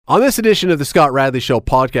On this edition of the Scott Radley Show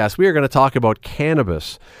podcast, we are going to talk about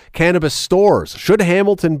cannabis. Cannabis stores. Should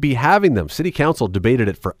Hamilton be having them? City Council debated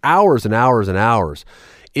it for hours and hours and hours.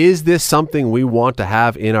 Is this something we want to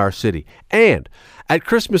have in our city? And at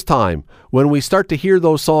Christmas time, when we start to hear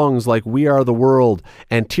those songs like We Are the World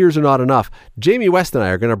and Tears Are Not Enough, Jamie West and I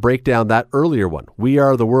are going to break down that earlier one, We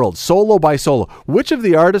Are the World, solo by solo. Which of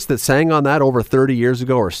the artists that sang on that over 30 years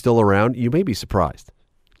ago are still around? You may be surprised.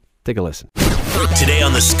 Take a listen. Today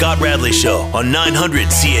on the Scott Radley Show on 900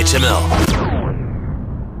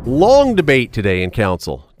 CHML. Long debate today in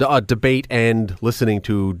council. Debate and listening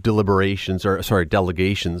to delegations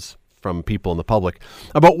from people in the public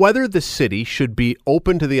about whether the city should be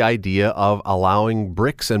open to the idea of allowing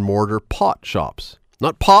bricks and mortar pot shops.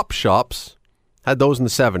 Not pop shops. Had those in the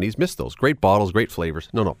 70s. Missed those. Great bottles, great flavors.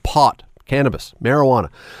 No, pot. Cannabis. Marijuana.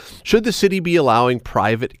 Should the city be allowing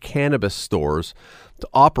private cannabis stores to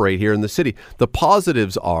operate here in the city? The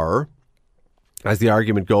positives are, as the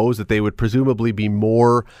argument goes, that they would presumably be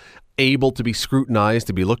more able to be scrutinized,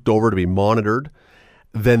 to be looked over, to be monitored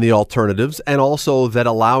than the alternatives, and also that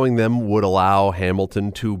allowing them would allow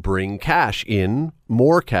Hamilton to bring cash in,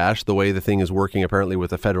 more cash, the way the thing is working apparently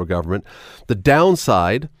with the federal government. The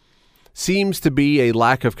downside seems to be a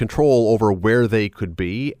lack of control over where they could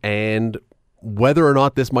be and whether or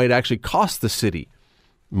not this might actually cost the city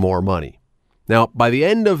more money. Now, by the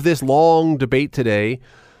end of this long debate today,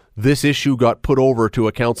 this issue got put over to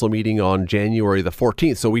a council meeting on January the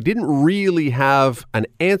 14th. So we didn't really have an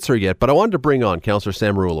answer yet, but I wanted to bring on Councillor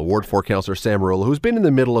Sam Merulla, Ward 4 Councillor Sam Merulla, who's been in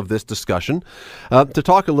the middle of this discussion, to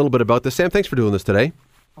talk a little bit about this. Sam, thanks for doing this today.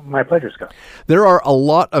 My pleasure, Scott. There are a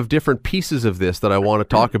lot of different pieces of this that I want to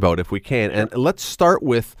talk about if we can. And let's start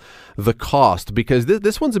with the cost, because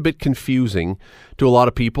this one's a bit confusing to a lot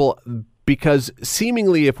of people. Because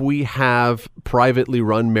seemingly if we have privately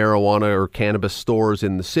run marijuana or cannabis stores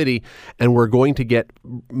in the city and we're going to get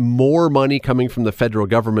more money coming from the federal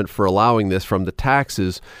government for allowing this from the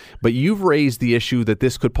taxes, but you've raised the issue that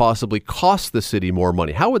this could possibly cost the city more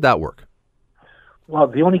money. How would that work? Well,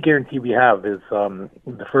 the only guarantee we have is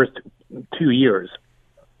the first 2 years.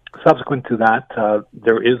 Subsequent to that,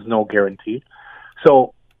 there is no guarantee.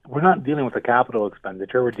 So we're not dealing with a capital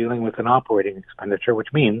expenditure. We're dealing with an operating expenditure,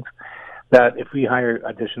 which means that if we hire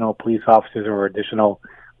additional police officers or additional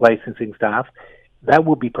licensing staff, that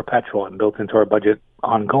will be perpetual and built into our budget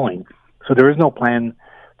ongoing. So there is no plan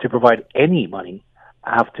to provide any money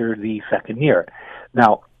after the second year.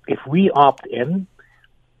 Now, if we opt in,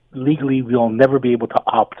 legally we'll never be able to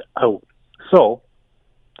opt out. So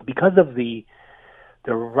because of the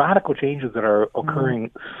radical changes that are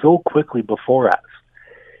occurring so quickly before us,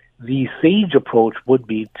 the sage approach would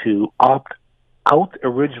be to opt out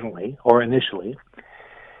originally or initially,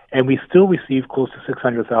 and we still receive close to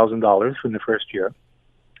 $600,000 from the first year,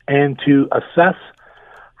 and to assess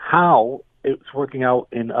how it's working out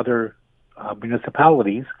in other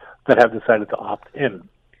municipalities that have decided to opt in.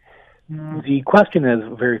 The question is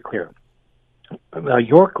very clear. The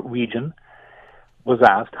York region was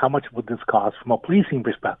asked how much would this cost from a policing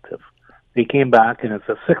perspective. They came back and it's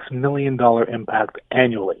a $6 million impact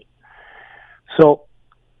annually. So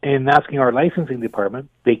in asking our licensing department,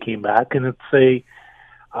 they came back and it's a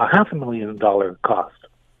 $500,000 cost.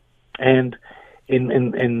 And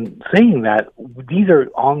in saying that, these are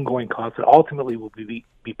ongoing costs that ultimately will be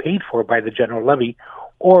paid for by the general levy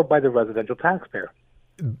or by the residential taxpayer.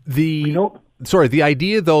 The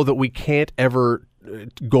idea, though, that we can't ever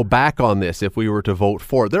go back on this if we were to vote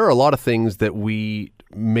for it, there are a lot of things that we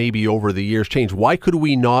maybe over the years changed. Why could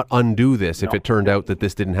we not undo this if it turned out that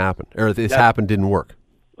this didn't happen or this happened didn't work?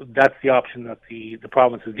 That's the option that the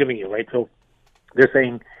province is giving you, right? So they're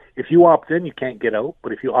saying if you opt in, you can't get out,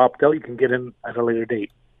 but if you opt out, you can get in at a later date.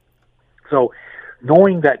 So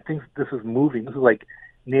knowing that this is moving, this is like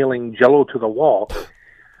nailing Jell-O to the wall,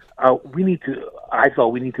 I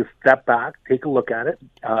thought we need to step back, take a look at it,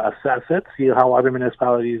 assess it, see how other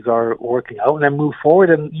municipalities are working out, and then move forward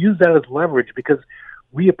and use that as leverage, because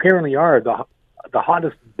we apparently are the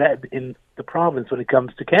hottest bed in the province when it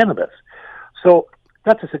comes to cannabis. So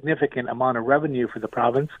that's a significant amount of revenue for the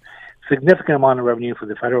province, significant amount of revenue for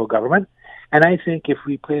the federal government. And I think if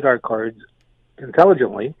we played our cards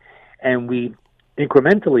intelligently and we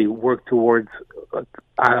incrementally work towards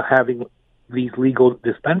having these legal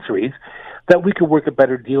dispensaries, that we could work a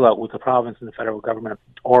better deal out with the province and the federal government,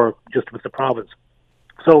 or just with the province.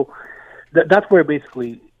 So that's where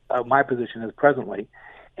basically my position is presently.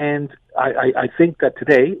 And I think that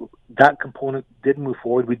today that component did move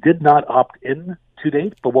forward. We did not opt in to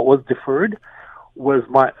date, but what was deferred was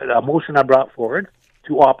a motion I brought forward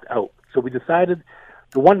to opt out. So we decided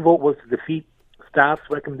the one vote was to defeat staff's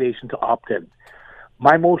recommendation to opt in.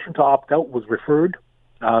 My motion to opt out was referred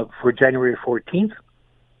for January 14th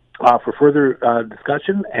for further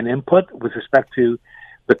discussion and input with respect to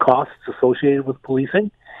the costs associated with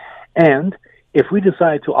policing. And if we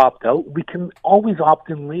decide to opt out, we can always opt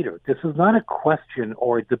in later. This is not a question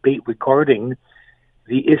or a debate regarding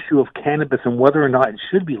the issue of cannabis and whether or not it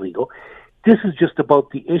should be legal. This is just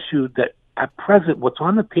about the issue that at present what's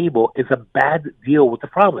on the table is a bad deal with the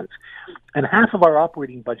province. And half of our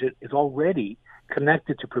operating budget is already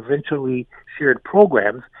connected to provincially shared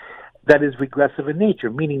programs that is regressive in nature,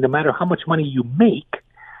 meaning no matter how much money you make,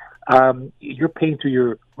 you're paying through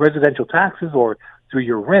your residential taxes or through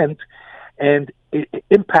your rent, and it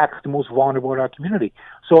impacts the most vulnerable in our community.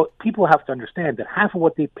 So people have to understand that half of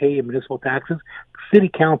what they pay in municipal taxes, City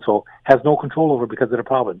Council has no control over because of the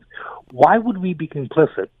province. Why would we be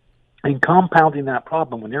complicit in compounding that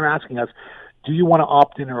problem when they're asking us, do you want to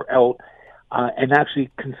opt in or out, and actually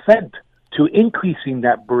consent to increasing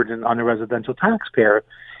that burden on the residential taxpayer?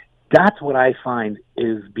 That's what I find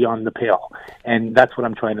is beyond the pale, and that's what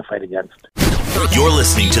I'm trying to fight against. You're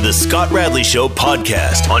listening to the Scott Radley Show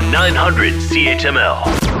podcast on 900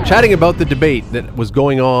 CHML. Chatting about the debate that was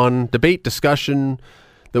going on, debate discussion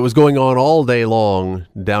that was going on all day long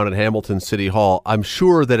down at Hamilton City Hall. I'm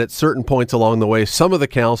sure that at certain points along the way, some of the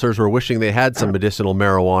councillors were wishing they had some medicinal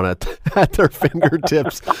marijuana at their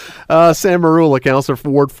fingertips. Sam Merulla, councillor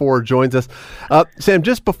for Ward 4, joins us. Sam,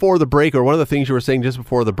 just before the break, or one of the things you were saying just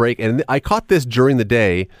before the break, and I caught this during the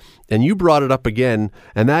day, and you brought it up again,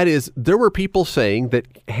 and that is there were people saying that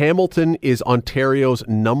Hamilton is Ontario's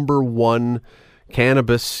 #1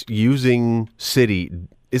 cannabis using city.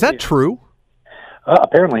 Is that true?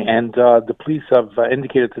 Apparently, and the police have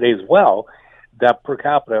indicated today as well that per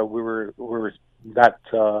capita we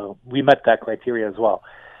met that criteria as well.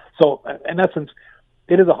 So, in essence,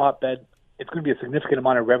 it is a hotbed. It's going to be a significant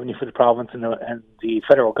amount of revenue for the province and the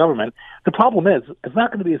federal government. The problem is, it's not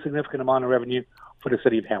going to be a significant amount of revenue for the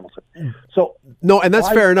city of Hamilton. So no, and that's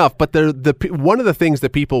fair enough. But one of the things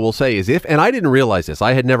that people will say is and I didn't realize this,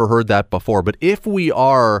 I had never heard that before, but if we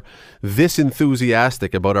are this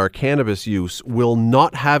enthusiastic about our cannabis use, will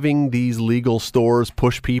not having these legal stores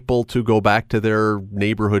push people to go back to their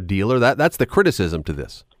neighborhood dealer? That's the criticism to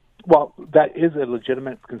this. Well, that is a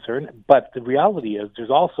legitimate concern, but the reality is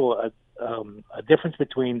there's also a difference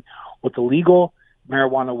between what the legal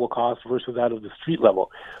marijuana will cost versus that of the street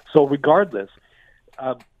level. So regardless,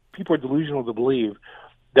 people are delusional to believe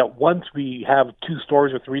that once we have 2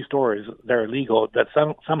 stores or 3 stores that are legal, that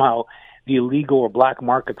somehow the illegal or black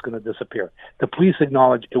market's going to disappear. The police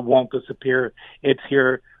acknowledge it won't disappear. It's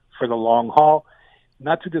here for the long haul,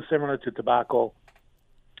 not too dissimilar to tobacco,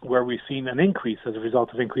 where we've seen an increase as a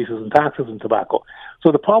result of increases in taxes in tobacco.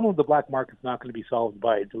 So the problem with the black market is not going to be solved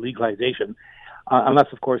by the legalization,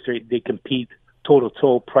 unless, of course, they compete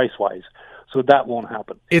toe-to-toe price-wise. So that won't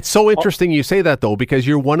happen. It's so interesting you say that, though, because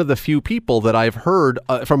you're one of the few people that I've heard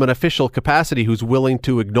from an official capacity who's willing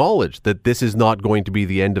to acknowledge that this is not going to be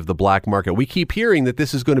the end of the black market. We keep hearing that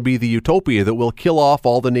this is going to be the utopia that will kill off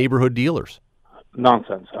all the neighborhood dealers.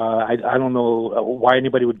 Nonsense. I don't know why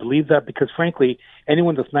anybody would believe that, because, frankly,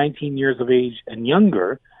 anyone that's 19 years of age and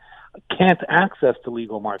younger can't access the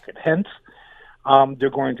legal market. Hence, they're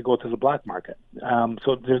going to go to the black market.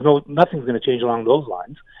 So nothing's going to change along those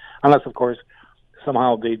lines, unless, of course,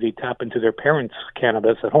 somehow they tap into their parents'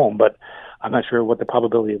 cannabis at home. But I'm not sure what the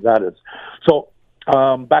probability of that is. So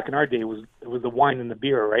back in our day, it was the wine and the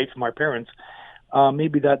beer, right, from our parents.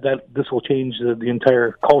 Maybe that this will change the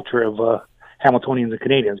entire culture of Hamiltonians and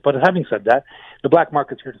Canadians. But having said that, the black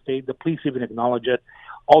market's here to stay. The police even acknowledge it.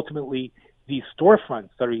 Ultimately, these storefronts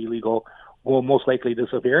that are illegal will most likely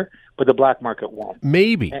disappear, but the black market won't.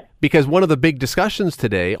 Maybe, because one of the big discussions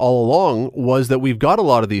today all along was that we've got a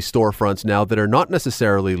lot of these storefronts now that are not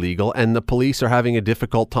necessarily legal, and the police are having a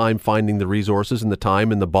difficult time finding the resources and the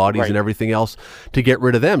time and the bodies and everything else to get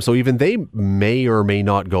rid of them. So even they may or may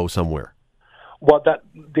not go somewhere. Well,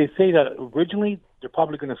 they say that originally they're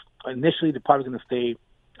probably going to stay.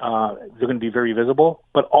 They're going to be very visible,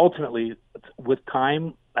 but ultimately, with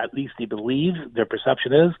time, at least they believe, their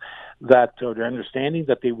perception is that, or their understanding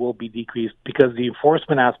that they will be decreased, because the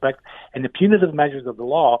enforcement aspect and the punitive measures of the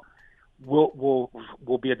law will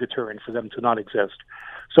be a deterrent for them to not exist.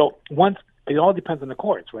 So once it all depends on the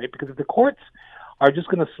courts, right? Because if the courts are just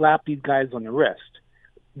going to slap these guys on the wrist,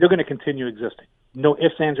 they're going to continue existing. No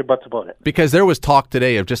ifs, ands, or buts about it. Because there was talk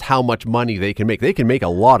today of just how much money they can make. They can make a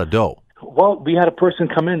lot of dough. Well, we had a person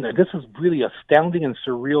come in. This is really astounding and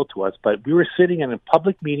surreal to us, but we were sitting in a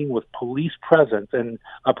public meeting with police present, and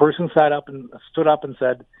a person stood up and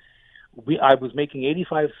said, I was making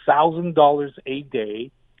 $85,000 a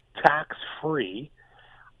day, tax free,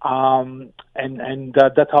 and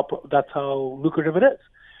that's how lucrative it is.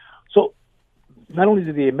 So not only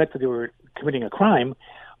did they admit that they were committing a crime,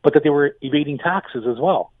 but that they were evading taxes as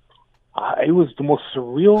well. It was the most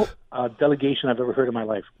surreal delegation I've ever heard in my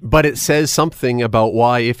life. But it says something about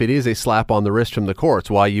why, if it is a slap on the wrist from the courts,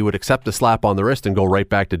 why you would accept a slap on the wrist and go right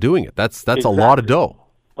back to doing it. That's exactly. A lot of dough.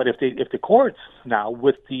 But if the courts now,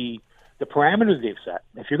 with the parameters they've set,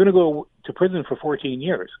 if you're going to go to prison for 14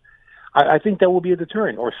 years, I think that will be a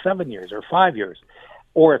deterrent, or 7 years, or 5 years,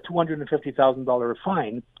 or a $250,000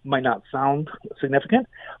 fine. Might not sound significant,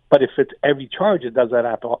 but if it's every charge, it does that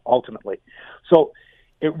up ultimately. So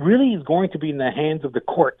it really is going to be in the hands of the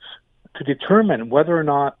courts to determine whether or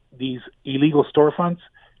not these illegal storefronts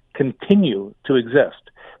continue to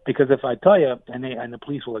exist. Because if I tell you, and the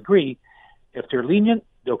police will agree, if they're lenient,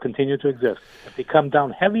 they'll continue to exist. If they come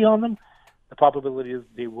down heavy on them, the probability is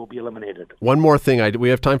they will be eliminated. One more thing. We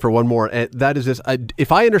have time for one more. That is this.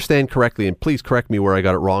 If I understand correctly, and please correct me where I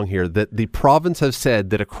got it wrong here, that the province has said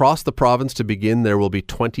that across the province to begin, there will be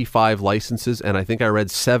 25 licenses, and I think I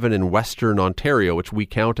read 7 in Western Ontario, which we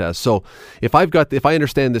count as. So if I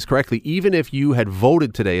understand this correctly, even if you had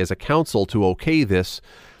voted today as a council to okay this,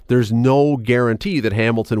 there's no guarantee that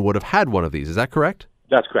Hamilton would have had one of these. Is that correct?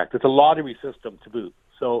 That's correct. It's a lottery system to boot.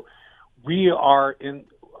 So we are in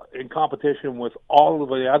competition with all of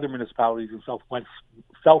the other municipalities in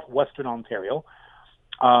southwestern Ontario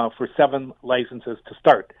for 7 licenses to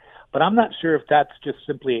start. But I'm not sure if that's just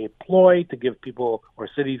simply a ploy to give people or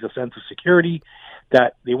cities a sense of security,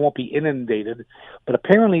 that they won't be inundated. But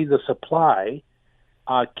apparently the supply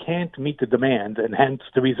can't meet the demand, and hence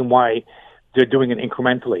the reason why they're doing it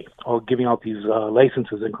incrementally, or giving out these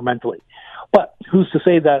licenses incrementally. But who's to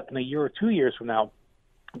say that in a year or 2 years from now,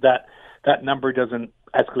 that number doesn't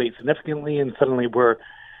escalate significantly, and suddenly we're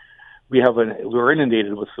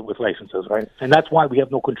inundated with licenses, right? And that's why we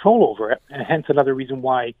have no control over it, and hence another reason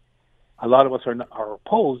why a lot of us are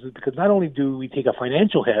opposed, is because not only do we take a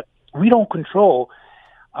financial hit, we don't control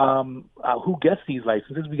who gets these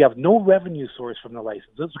licenses. We have no revenue source from the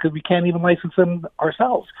licenses because we can't even license them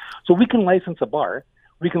ourselves. So we can license a bar,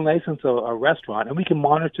 we can license a restaurant, and we can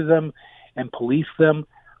monitor them and police them.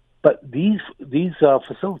 But these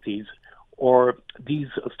facilities or these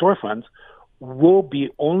storefronts will be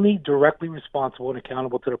only directly responsible and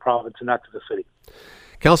accountable to the province and not to the city.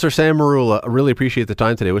 Councillor Sam Merulla, I really appreciate the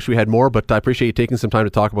time today. Wish we had more, but I appreciate you taking some time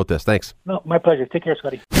to talk about this. Thanks. No, my pleasure. Take care,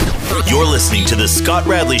 Scotty. You're listening to the Scott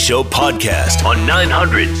Radley Show podcast on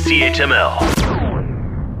 900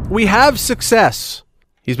 CHML. We have success.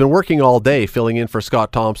 He's been working all day filling in for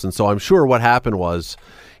Scott Thompson, so I'm sure what happened was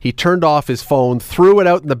he turned off his phone, threw it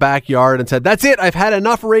out in the backyard, and said, "That's it, I've had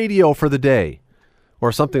enough radio for the day,"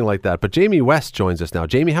 or something like that. But Jamie West joins us now.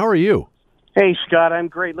 Jamie, how are you? Hey, Scott, I'm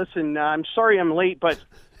great. Listen, I'm sorry I'm late, but,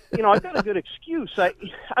 I've got a good excuse.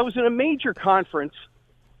 I was in a major conference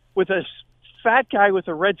with a fat guy with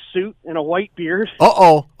a red suit and a white beard.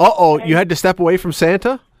 Uh-oh. You had to step away from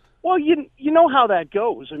Santa? Well, you know how that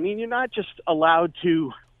goes. I mean, you're not just allowed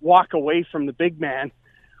to walk away from the big man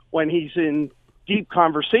when he's in deep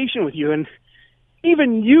conversation with you, and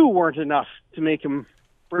even you weren't enough to make him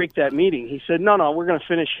break that meeting. He said, no, we're going to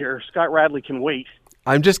finish here. Scott Radley can wait.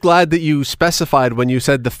 I'm just glad that you specified when you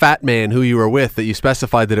said the fat man who you were with, that you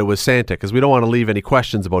specified that it was Santa, because we don't want to leave any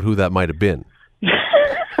questions about who that might have been.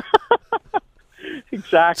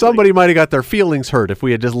 Exactly. Somebody might have got their feelings hurt if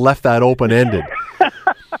we had just left that open-ended.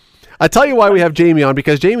 I tell you why we have Jamie on,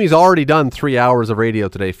 because Jamie's already done 3 hours of radio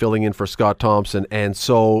today filling in for Scott Thompson, and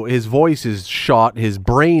so his voice is shot, his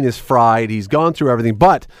brain is fried, he's gone through everything.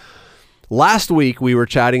 But last week we were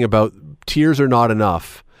chatting about Tears Are Not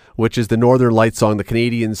Enough, which is the Northern Lights song the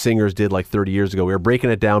Canadian singers did like 30 years ago. We were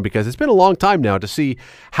breaking it down because it's been a long time now to see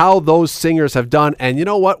how those singers have done. And you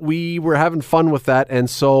know what? We were having fun with that. And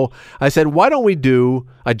so I said,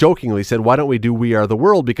 I jokingly said, why don't we do We Are the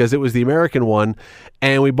World? Because it was the American one.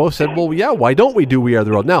 And we both said, well, yeah, why don't we do We Are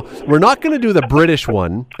the World? Now, we're not going to do the British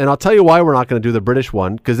one. And I'll tell you why we're not going to do the British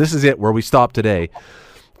one, because this is it where we stop today.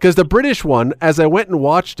 Because the British one, as I went and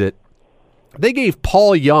watched it, they gave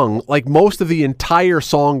Paul Young like most of the entire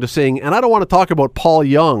song to sing, and I don't want to talk about Paul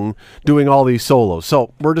Young doing all these solos,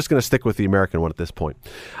 so we're just going to stick with the American one at this point.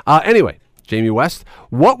 Anyway, Jamie West,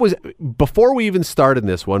 before we even started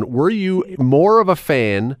this one, were you more of a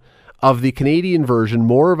fan of the Canadian version,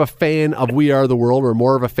 more of a fan of We Are the World, or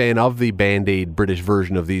more of a fan of the Band-Aid British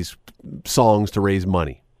version of these songs to raise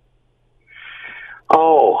money?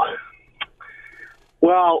 Oh,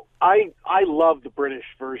 well, I love the British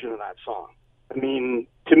version of that song. I mean,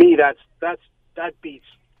 to me, that beats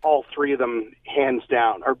all three of them hands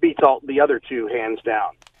down, or beats all the other two hands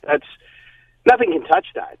down. That's nothing can touch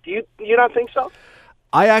that. Do you not think so?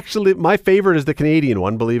 My favorite is the Canadian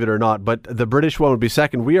one, believe it or not, but the British one would be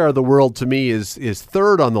second. We Are the World, to me, is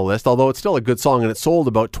third on the list, although it's still a good song, and it sold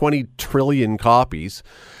about 20 trillion copies.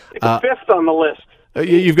 It's fifth on the list.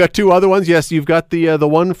 You've got two other ones. Yes, you've got the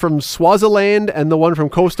one from Swaziland and the one from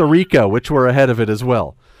Costa Rica, which were ahead of it as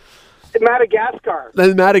well. Madagascar.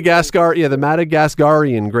 The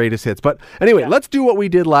Madagascarian greatest hits. But anyway, let's do what we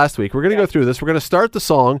did last week. We're going to go through this. We're going to start the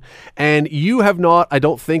song, and you have not, I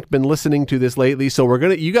don't think, been listening to this lately. So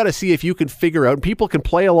you got to see if you can figure out. People can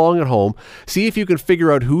play along at home. See if you can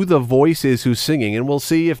figure out who the voice is who's singing, and we'll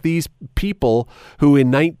see if these people who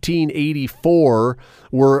in 1984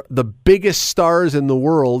 were the biggest stars in the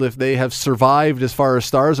world, if they have survived as far as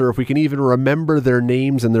stars, or if we can even remember their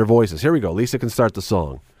names and their voices. Here we go. Lisa can start the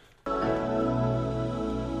song.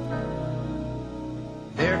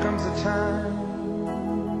 There comes a time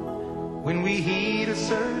when we heed a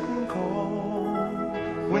certain call,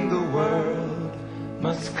 when the world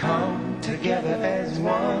must come together as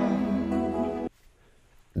one.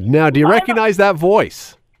 Now, do you recognize that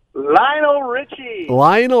voice? Lionel Richie.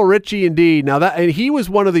 Lionel Richie, indeed. Now, and he was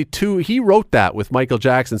one of the two. He wrote that with Michael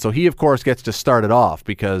Jackson, so he, of course, gets to start it off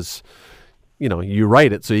because, you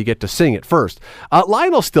write it, so you get to sing it first.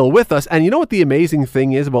 Lionel's still with us, and you know what the amazing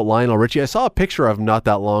thing is about Lionel Richie? I saw a picture of him not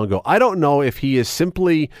that long ago. I don't know if he is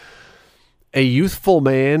simply a youthful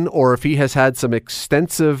man or if he has had some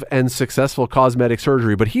extensive and successful cosmetic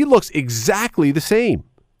surgery, but he looks exactly the same.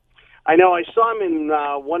 I know. I saw him in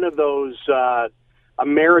one of those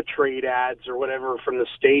Ameritrade ads or whatever from the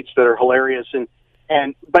States that are hilarious,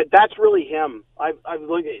 but that's really him. I've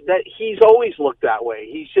looked at that. He's always looked that way.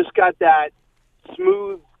 He's just got that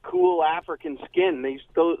smooth, cool African skin.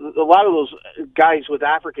 A lot of those guys with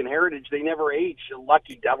African heritage, they never age.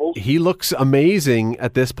 Lucky devils. He looks amazing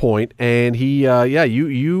at this point, and he,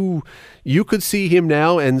 you could see him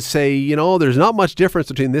now and say, there's not much difference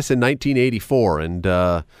between this and 1984, and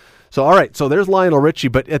so all right, so there's Lionel Richie,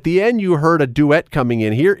 but at the end you heard a duet coming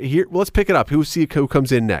in. Here, let's pick it up. Who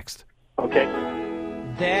comes in next? Okay.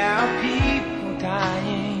 There are people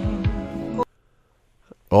dying.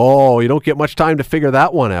 Oh, you don't get much time to figure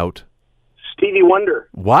that one out. Stevie Wonder.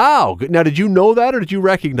 Wow. Now, did you know that or did you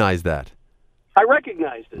recognize that? I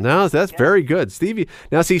recognized it. No, that's very good. Stevie.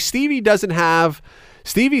 Now, see, Stevie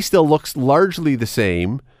still looks largely the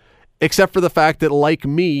same, except for the fact that, like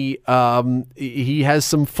me, he has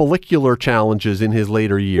some follicular challenges in his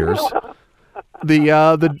later years.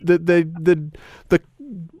 The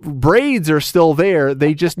braids are still there.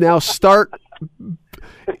 They just now start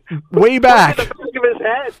way back. The back of his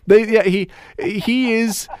head.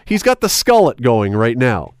 He's got the skullet going right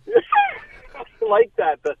now. I like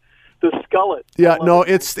that. The skullet. Yeah, no,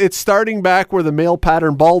 it's starting back where the male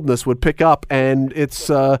pattern baldness would pick up, and it's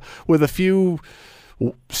with a few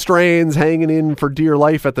strands hanging in for dear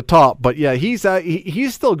life at the top. But yeah, he's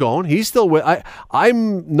still going. He's still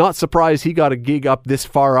I'm not surprised he got a gig up this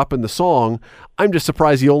far up in the song. I'm just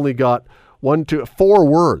surprised he only got 4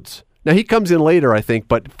 words. Now he comes in later, I think,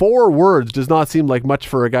 but 4 words does not seem like much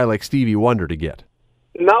for a guy like Stevie Wonder to get.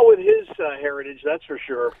 Not with his heritage, that's for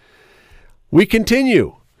sure. We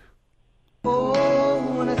continue. Oh,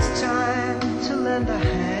 when it's time to lend a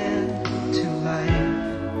hand to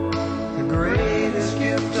life, the greatest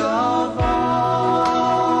gift of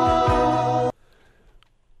all.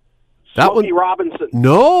 That Smokey one, Robinson.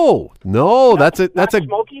 No, that's a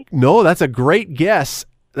Smokey? No, that's a great guess.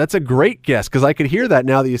 That's a great guess because I could hear that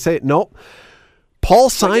now that you say it. Nope. Paul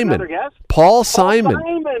Simon. Paul Simon.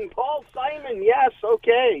 Yes,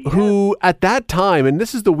 okay. Yes. Who at that time, and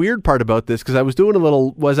this is the weird part about this, because I was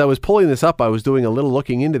pulling this up, I was doing a little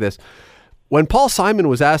looking into this. When Paul Simon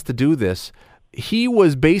was asked to do this, he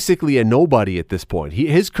was basically a nobody at this point.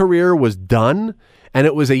 His career was done, and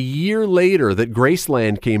it was a year later that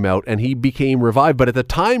Graceland came out and he became revived. But at the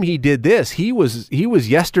time he did this, he was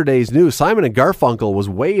yesterday's news. Simon and Garfunkel was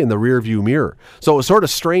way in the rearview mirror. So it was sort of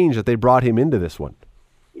strange that they brought him into this one.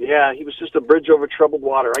 Yeah, he was just a bridge over troubled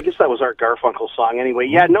water. I guess that was our Garfunkel song anyway.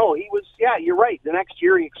 Yeah, no, he was, you're right. The next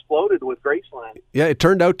year he exploded with Graceland. Yeah, it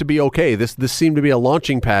turned out to be okay. This seemed to be a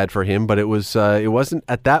launching pad for him, but it wasn't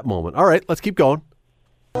at that moment. All right, let's keep going.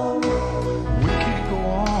 We can't go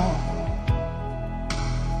on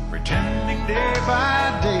pretending day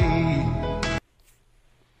by day.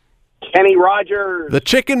 Kenny Rogers. The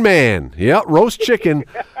Chicken Man. Yeah, roast chicken.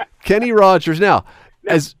 Kenny Rogers. Now,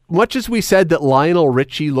 as much as we said that Lionel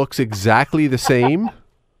Richie looks exactly the same,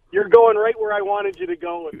 you're going right where I wanted you to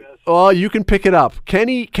go with this. Oh, you can pick it up.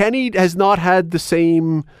 Kenny has not had the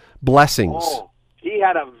same blessings. Oh, He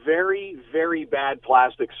had a very, very bad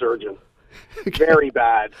plastic surgeon. Very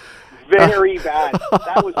bad. Very bad.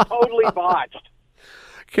 That was totally botched.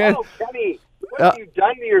 Oh, Kenny, what have you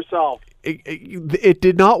done to yourself? It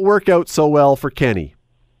did not work out so well for Kenny.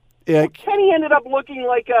 Kenny ended up looking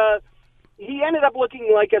like a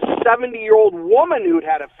 70-year-old woman who'd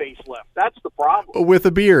had a facelift. That's the problem. With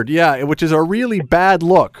a beard, yeah, which is a really bad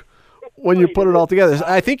look when you put it all together.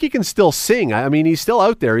 I think he can still sing. I mean, he's still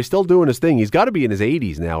out there. He's still doing his thing. He's got to be in his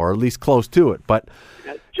 80s now, or at least close to it. But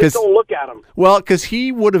just don't look at him. Well, because he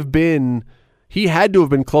had to have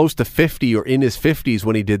been close to 50 or in his 50s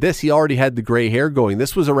when he did this. He already had the gray hair going.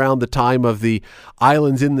 This was around the time of the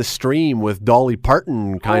Islands in the Stream with Dolly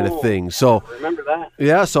Parton kind of thing. So remember that?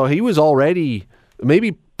 Yeah, so he was already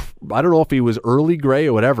maybe, I don't know if he was early gray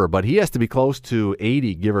or whatever, but he has to be close to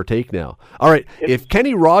 80, give or take now. All right, if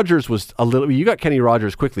Kenny Rogers was you got Kenny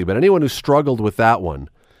Rogers quickly, but anyone who struggled with that one,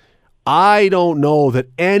 I don't know that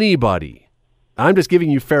anybody, I'm just giving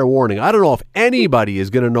you fair warning, I don't know if anybody is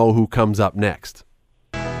going to know who comes up next.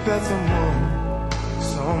 There's a moment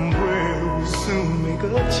somewhere we'll soon make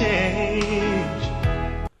a change.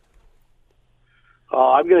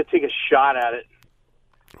 Oh, I'm going to take a shot at it.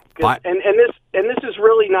 And this is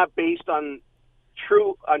really not based on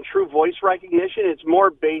true voice recognition. It's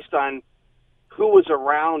more based on who was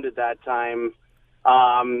around at that time.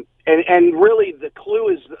 And really the clue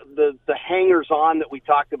is the hangers on that we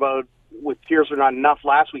talked about with Tears Are Not Enough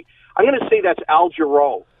last week. I'm going to say that's Al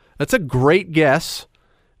Jarreau. That's a great guess.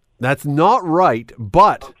 That's not right,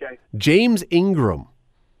 but James Ingram.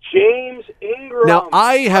 James Ingram. Now,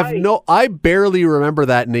 I barely remember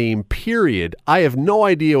that name, period. I have no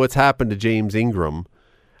idea what's happened to James Ingram.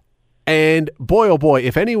 And boy, oh boy,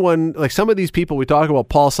 if anyone, like some of these people, we talk about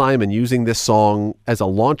Paul Simon using this song as a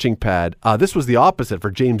launching pad. This was the opposite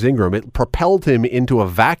for James Ingram. It propelled him into a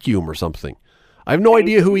vacuum or something. I have no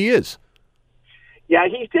idea who he is. Yeah,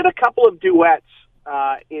 he did a couple of duets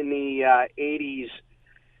in the 80s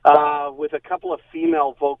with a couple of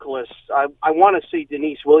female vocalists. I want to say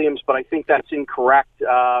Denise Williams, but I think that's incorrect.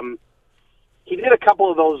 He did a couple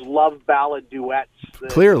of those love ballad duets.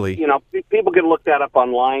 Clearly. People can look that up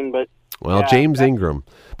online, but... Well, James Ingram.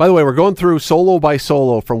 By the way, we're going through solo by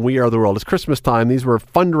solo from We Are the World. It's Christmas time. These were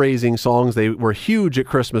fundraising songs. They were huge at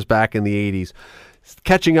Christmas back in the 80s.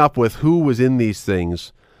 Catching up with who was in these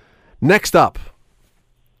things. Next up.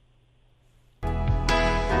 We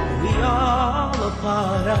all a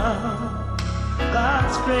part of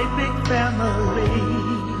God's great big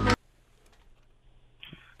family.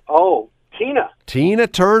 Oh, Tina. Tina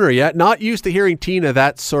Turner. Yeah, not used to hearing Tina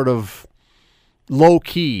that sort of low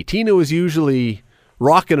key. Tina was usually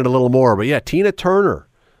rocking it a little more, but yeah, Tina Turner,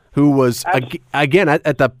 who was again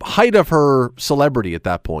at the height of her celebrity at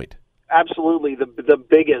that point. Absolutely, the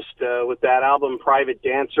biggest with that album, Private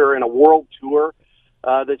Dancer, and a world tour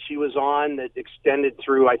that she was on that extended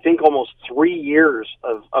through, I think, almost 3 years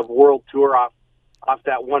of world tour off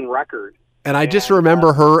that one record. And I just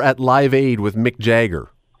remember her at Live Aid with Mick Jagger.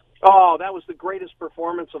 Oh, that was the greatest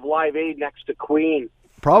performance of Live Aid next to Queen.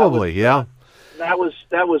 Probably, yeah. That was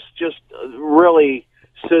just really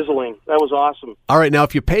sizzling. That was awesome. All right, now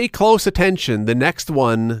if you pay close attention, the next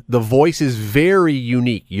one, the voice is very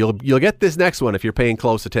unique. You'll get this next one if you're paying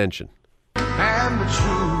close attention. And the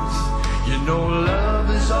truth,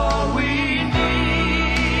 love is all we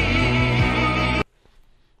need.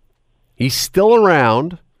 He's still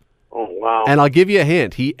around. Oh, wow. And I'll give you a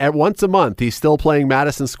hint. Once a month, he's still playing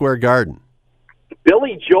Madison Square Garden.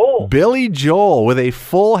 Billy Joel. Billy Joel with a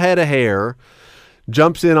full head of hair.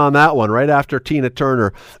 Jumps in on that one right after Tina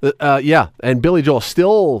Turner. And Billy Joel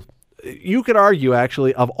still, you could argue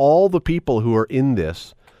actually, of all the people who are in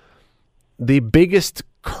this, the biggest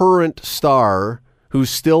current star who's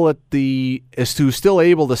still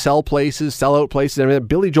able to sell out places, and everything.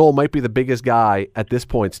 Billy Joel might be the biggest guy at this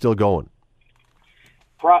point still going.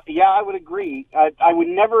 Yeah, I would agree. I would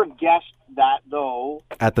never have guessed that, though.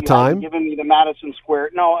 At the time? Given me the Madison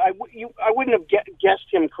Square. No, I wouldn't have guessed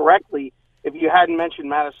him correctly if you hadn't mentioned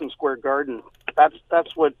Madison Square Garden.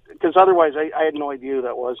 That's what, because otherwise I had no idea who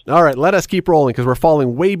that was. All right, let us keep rolling because we're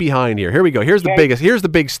falling way behind here. Here we go. Here's the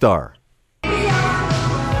big star.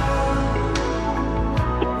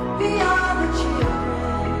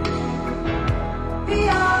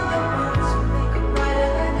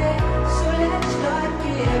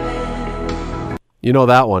 You know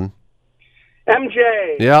that one.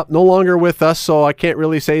 MJ. Yeah, no longer with us, so I can't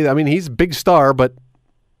really say. I mean, he's a big star, but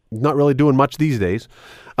not really doing much these days.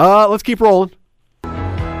 Let's keep rolling. There's a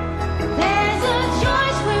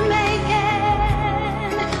choice we're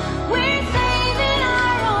making. We're saving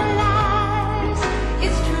our own lives.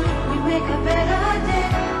 It's true, we make a better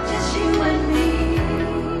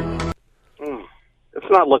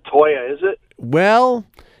not LaToya, is it? Well,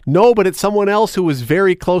 no, but it's someone else who was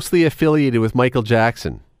very closely affiliated with Michael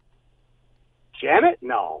Jackson. Janet?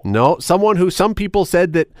 No. No, someone who some people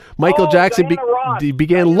said that Michael Jackson Diana Ross.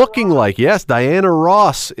 began Diana looking Ross. like. Yes, Diana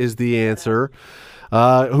Ross is the answer.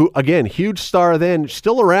 Who, again, huge star then,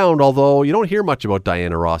 still around, although you don't hear much about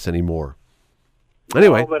Diana Ross anymore.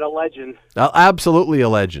 Anyway. No, but a legend. Absolutely a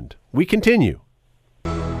legend. We continue.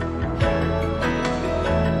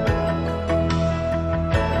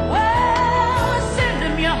 Well, send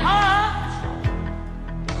them your heart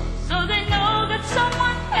so they know that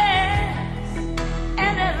someone cares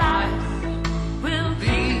and their lives will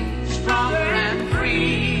be stronger and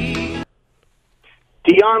free.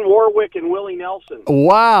 Dionne Warwick and Willie Nelson.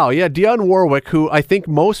 Wow, yeah, Dionne Warwick, who I think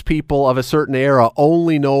most people of a certain era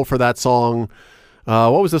only know for that song.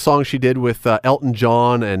 What was the song she did with Elton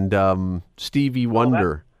John and Stevie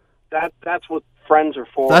Wonder? That's what friends are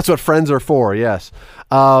for. That's what friends are for, yes.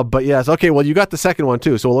 But yes, okay, well, you got the second one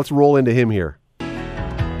too, so let's roll into him here.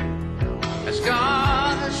 As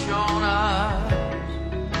God has shown us,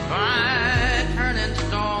 by turning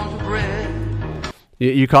stone to bread.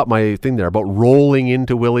 You caught my thing there about rolling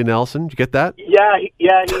into Willie Nelson. Did you get that? Yeah, he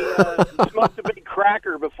smoked a big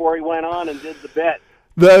cracker before he went on and did the bit.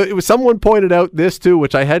 Someone pointed out this too,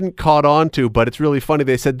 which I hadn't caught on to, but it's really funny.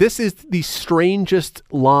 They said this is the strangest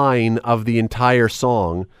line of the entire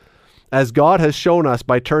song. As God has shown us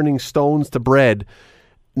by turning stones to bread.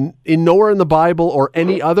 In nowhere in the Bible or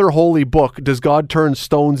any other holy book does God turn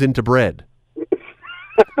stones into bread.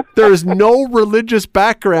 There is no religious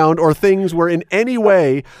background or things where in any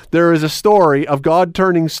way there is a story of God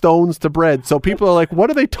turning stones to bread. So people are like,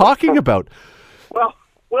 what are they talking about? Well,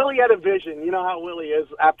 Willie had a vision. You know how Willie is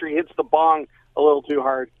after he hits the bong a little too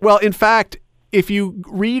hard. Well, in fact, if you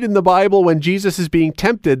read in the Bible when Jesus is being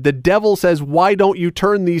tempted, the devil says, why don't you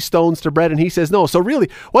turn these stones to bread? And he says, no. So really,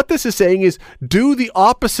 what this is saying is do the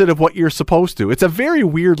opposite of what you're supposed to. It's a very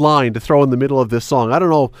weird line to throw in the middle of this song. I don't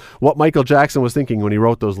know what Michael Jackson was thinking when he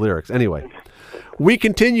wrote those lyrics. Anyway, we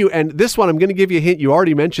continue. And this one, I'm going to give you a hint. You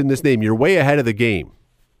already mentioned this name. You're way ahead of the game.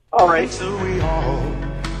 All right. So we all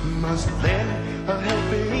must lend a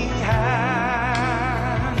helping hand.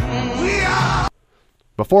 We are.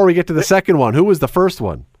 Before we get to the second one, who was the first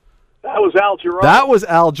one? That was Al Jarreau. That was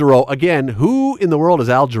Al Jarreau. Again, who in the world is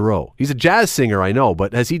Al Jarreau? He's a jazz singer, I know,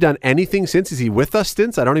 but has he done anything since? Is he with us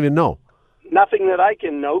since? I don't even know. Nothing that I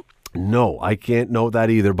can note. No, I can't know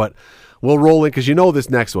that either, but we'll roll in because you know this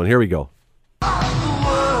next one. Here we go. We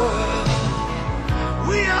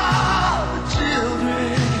are the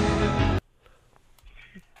children.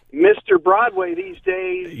 Mr. Broadway these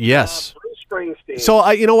days. Yes. Bruce Springsteen. So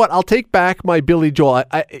you know what? I'll take back my Billy Joel.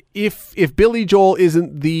 If Billy Joel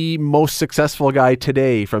isn't the most successful guy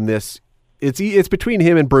today from this, it's between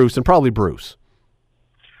him and Bruce, and probably Bruce.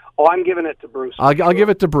 Oh, I'm giving it to Bruce. I'll give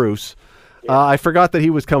it to Bruce. I forgot that he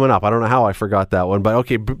was coming up. I don't know how I forgot that one, but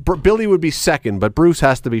okay, Billy would be second, but Bruce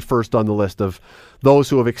has to be first on the list of those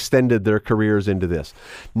who have extended their careers into this.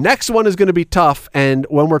 Next one is going to be tough, and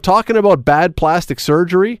when we're talking about bad plastic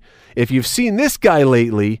surgery, if you've seen this guy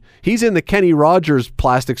lately, he's in the Kenny Rogers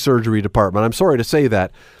plastic surgery department. I'm sorry to say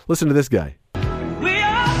that. Listen to this guy. We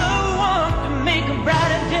are the one to make a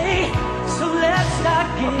brighter day, so let's start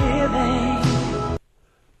giving.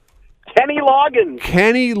 Kenny Loggins.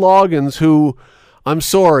 Kenny Loggins, who, I'm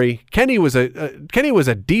sorry, Kenny was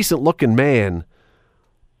a decent looking man.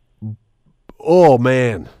 Oh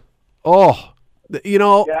man, you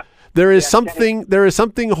know, Yeah. there is something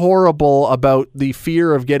horrible about the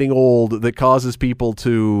fear of getting old that causes people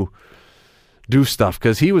to do stuff,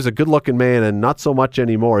 because he was a good looking man and not so much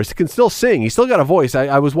anymore. He can still sing. He's still got a voice.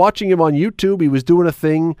 I was watching him on YouTube. He was doing a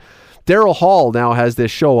thing. Daryl Hall now has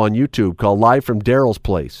this show on YouTube called Live from Daryl's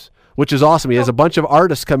Place, which is awesome. He has a bunch of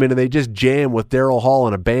artists come in and they just jam with Daryl Hall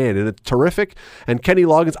in a band, and it's terrific. And Kenny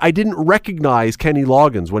Loggins, I didn't recognize Kenny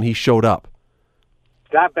Loggins when he showed up.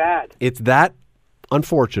 That bad. It's that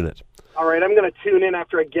unfortunate. All right, I'm going to tune in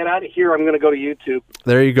after I get out of here. I'm going to go to YouTube.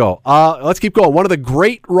 There you go. Let's keep going. One of the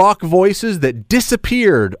great rock voices that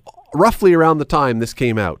disappeared roughly around the time this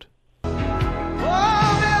came out.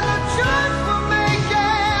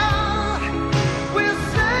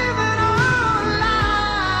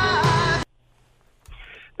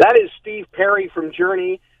 That is Steve Perry from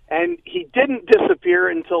Journey, and he didn't disappear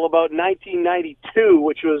until about 1992,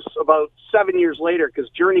 which was about 7 years later, because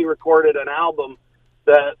Journey recorded an album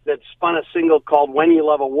that spun a single called When You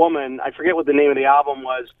Love a Woman. I forget what the name of the album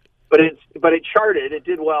was, but it charted, it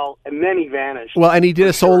did well, and then he vanished. Well, and he did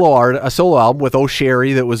a solo album with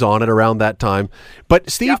O'Sherry that was on it around that time. But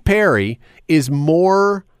Steve Perry is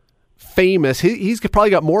more famous. He's probably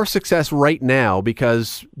got more success right now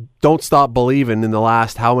because Don't Stop Believin' in the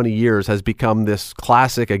last how many years has become this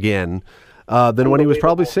classic again than when he was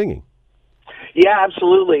probably singing. Yeah,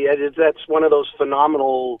 absolutely. That's one of those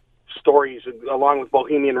phenomenal stories, along with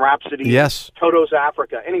Bohemian Rhapsody. Yes. Toto's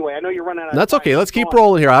Africa. Anyway, I know you're running out of That's time. okay. Let's keep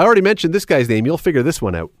rolling here. I already mentioned this guy's name. You'll figure this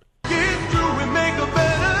one out.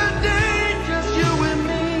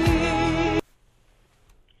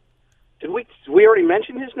 Did we already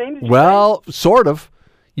mention his name? Well, sort of.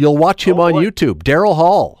 You'll watch him on YouTube. Daryl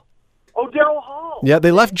Hall. Oh, Daryl Hall. Yeah,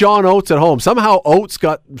 they left John Oates at home. Somehow Oates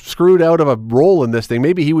got screwed out of a role in this thing.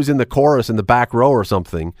 Maybe he was in the chorus in the back row or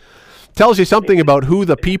something. Tells you something about who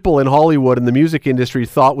the people in Hollywood and the music industry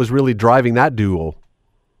thought was really driving that duo.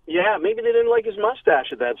 Yeah, maybe they didn't like his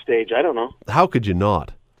mustache at that stage. I don't know. How could you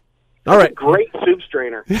not? All right. Great soup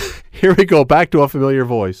strainer. Here we go. Back to a familiar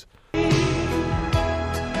voice.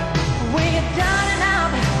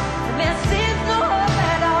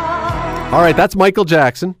 All right, that's Michael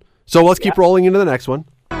Jackson. So let's keep rolling into the next one.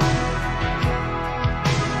 But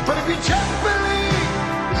if you just believe,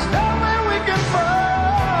 there's nowhere we can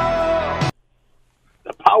fall.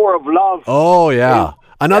 The Power of Love. Oh, yeah.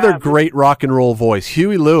 Another great rock and roll voice,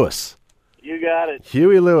 Huey Lewis. You got it.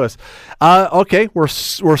 Huey Lewis. Okay, we're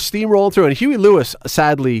steamrolling through. And Huey Lewis,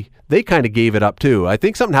 sadly, they kind of gave it up too. I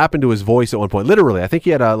think something happened to his voice at one point. Literally, I think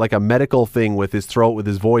he had a medical thing with his throat, with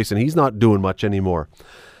his voice, and he's not doing much anymore.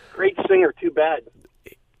 Great singer, too bad.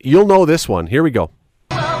 You'll know this one. Here we go.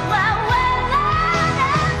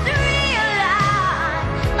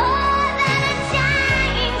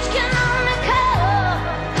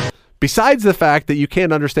 Besides the fact that you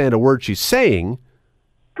can't understand a word she's saying,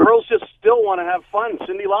 girls just still want to have fun.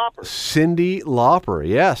 Cyndi Lauper. Cyndi Lauper,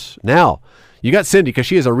 yes. Now, you got Cyndi because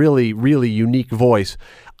she has a really, really unique voice.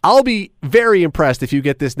 I'll be very impressed if you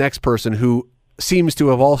get this next person who seems to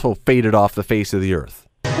have also faded off the face of the earth.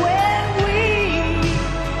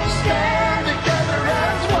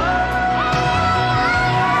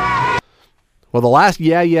 Well, the last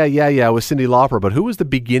yeah was Cyndi Lauper, but who was the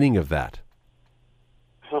beginning of that?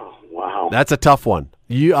 Oh, wow. That's a tough one.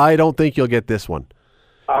 I don't think you'll get this one.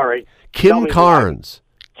 All right. Kim Carnes.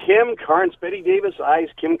 Kim Carnes, Betty Davis Eyes,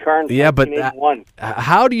 Kim Carnes. Yeah, but 1981.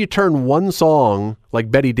 How do you turn one song like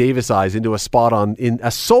Betty Davis Eyes into a spot in a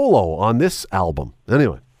solo on this album?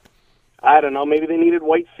 Anyway. I don't know. Maybe they needed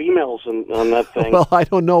white females on that thing. Well, I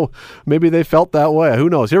don't know. Maybe they felt that way. Who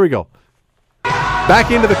knows? Here we go.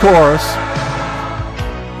 Back into the chorus.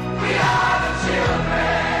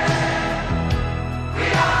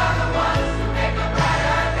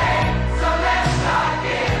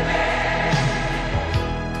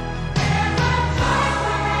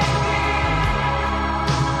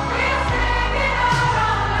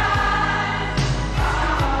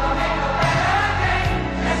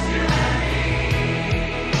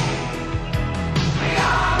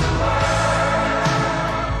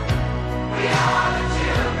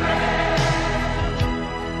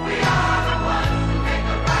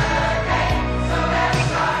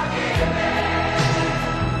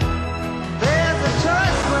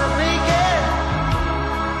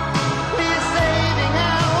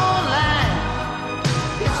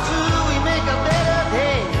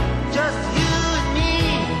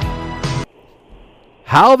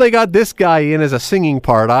 How they got this guy in as a singing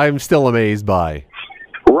part, I'm still amazed by.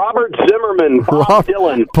 Robert Zimmerman, Bob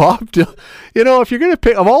Dylan. Bob Dylan. You know, if you're going to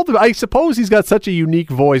pick, I suppose he's got such a unique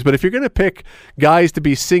voice, but if you're going to pick guys to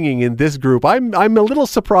be singing in this group, I'm a little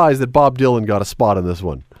surprised that Bob Dylan got a spot in this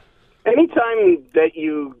one. Anytime that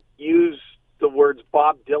you use the words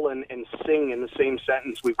Bob Dylan and sing in the same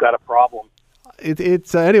sentence, we've got a problem.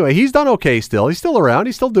 Anyway, he's done okay still. He's still around.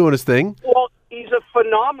 He's still doing his thing. Well, he's a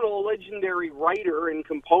phenomenal, legendary writer and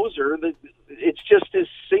composer. It's just his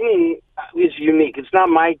singing is unique. It's not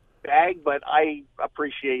my bag, but I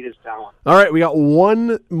appreciate his talent. All right, we got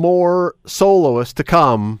one more soloist to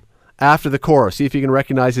come after the chorus. See if you can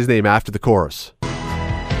recognize his name after the chorus.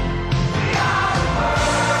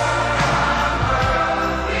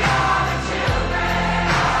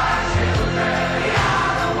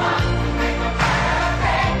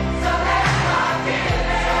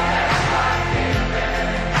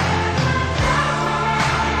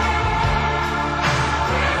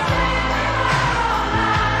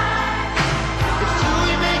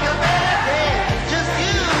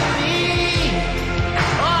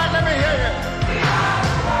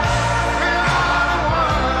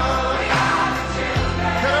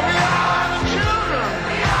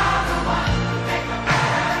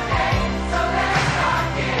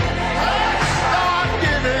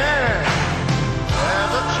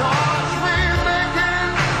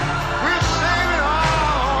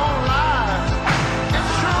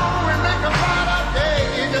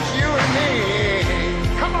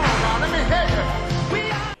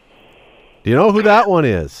 Do you know who that one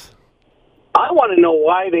is? I want to know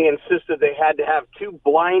why they insisted they had to have two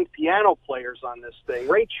blind piano players on this thing.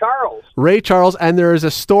 Ray Charles. Ray Charles, and there is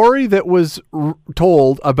a story that was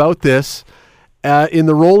told about this in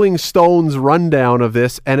the Rolling Stones rundown of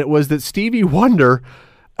this, and it was that Stevie Wonder,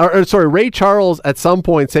 Ray Charles at some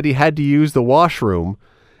point said he had to use the washroom,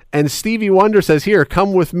 and Stevie Wonder says, "Here,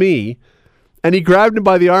 come with me." And he grabbed him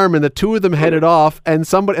by the arm, and the two of them headed off. And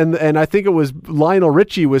somebody, and I think it was Lionel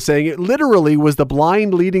Richie was saying it literally was the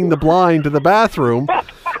blind leading the blind to the bathroom,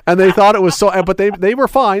 and they thought it was so. But they were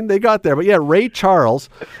fine; they got there. But yeah, Ray Charles,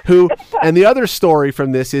 who, and the other story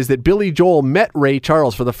from this is that Billy Joel met Ray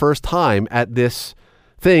Charles for the first time at this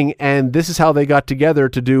thing, and this is how they got together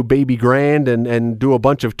to do Baby Grand and do a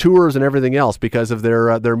bunch of tours and everything else because of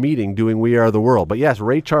their meeting doing We Are the World. But yes,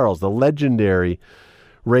 Ray Charles, the legendary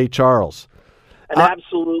Ray Charles. An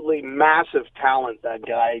absolutely massive talent, that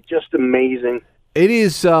guy. Just amazing. It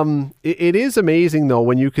is amazing, though,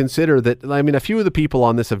 when you consider that, I mean, a few of the people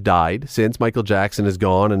on this have died since. Michael Jackson is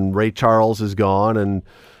gone and Ray Charles is gone, and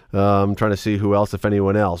I'm trying to see who else, if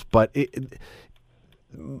anyone else. But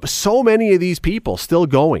so many of these people still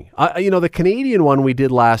going. The Canadian one we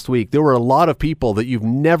did last week, there were a lot of people that you've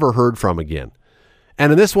never heard from again.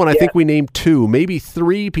 And in this one, I think we named 2, maybe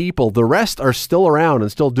 3 people. The rest are still around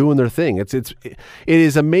and still doing their thing. It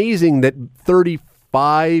is amazing that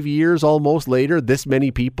 35 years almost later, this many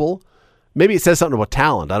people. Maybe it says something about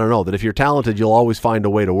talent. I don't know, that if you're talented, you'll always find a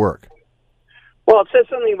way to work. Well, it says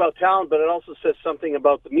something about talent, but it also says something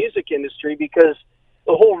about the music industry, because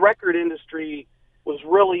the whole record industry was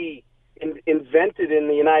really invented in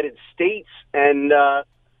the United States, and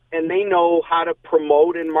they know how to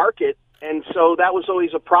promote and market. And so that was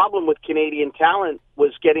always a problem with Canadian talent,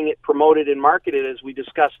 was getting it promoted and marketed, as we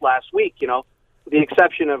discussed last week. With the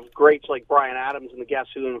exception of greats like Bryan Adams and the Guess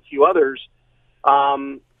Who and a few others,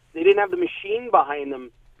 they didn't have the machine behind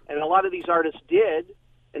them, and a lot of these artists did,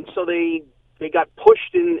 and so they got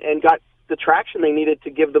pushed and got the traction they needed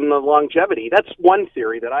to give them the longevity. That's one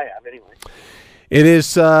theory that I have, anyway. It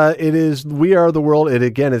is We Are the World.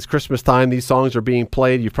 It's Christmas time. These songs are being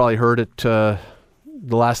played. You've probably heard it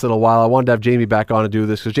the last little while. I wanted to have Jamie back on to do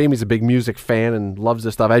this because Jamie's a big music fan and loves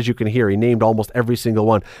this stuff. As you can hear, he named almost every single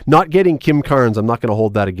one. Not getting Kim Carnes, I'm not going to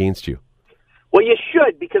hold that against you. Well, you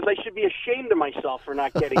should, because I should be ashamed of myself for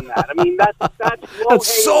not getting that. I mean,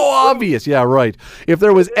 that's so obvious. Yeah, right. If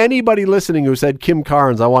there was anybody listening who said Kim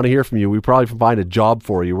Carnes, I want to hear from you, we'd probably find a job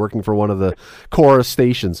for you working for one of the chorus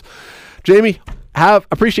stations. Jamie,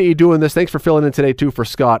 appreciate you doing this. Thanks for filling in today, too, for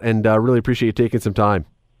Scott, and really appreciate you taking some time.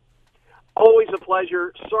 Always a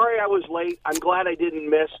pleasure. Sorry I was late. I'm glad I didn't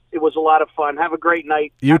miss. It was a lot of fun. Have a great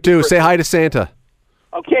night. You too. Christmas. Say hi to Santa.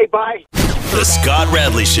 Okay, bye. The Scott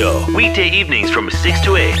Radley Show. Weekday evenings from 6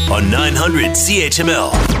 to 8 on 900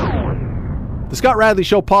 CHML. The Scott Radley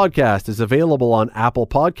Show podcast is available on Apple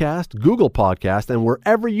Podcast, Google Podcast, and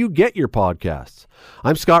wherever you get your podcasts.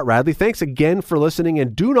 I'm Scott Radley. Thanks again for listening,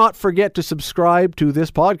 and do not forget to subscribe to this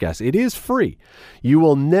podcast. It is free. You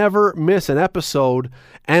will never miss an episode,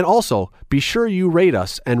 and also be sure you rate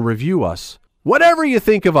us and review us. Whatever you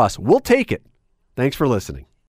think of us, we'll take it. Thanks for listening.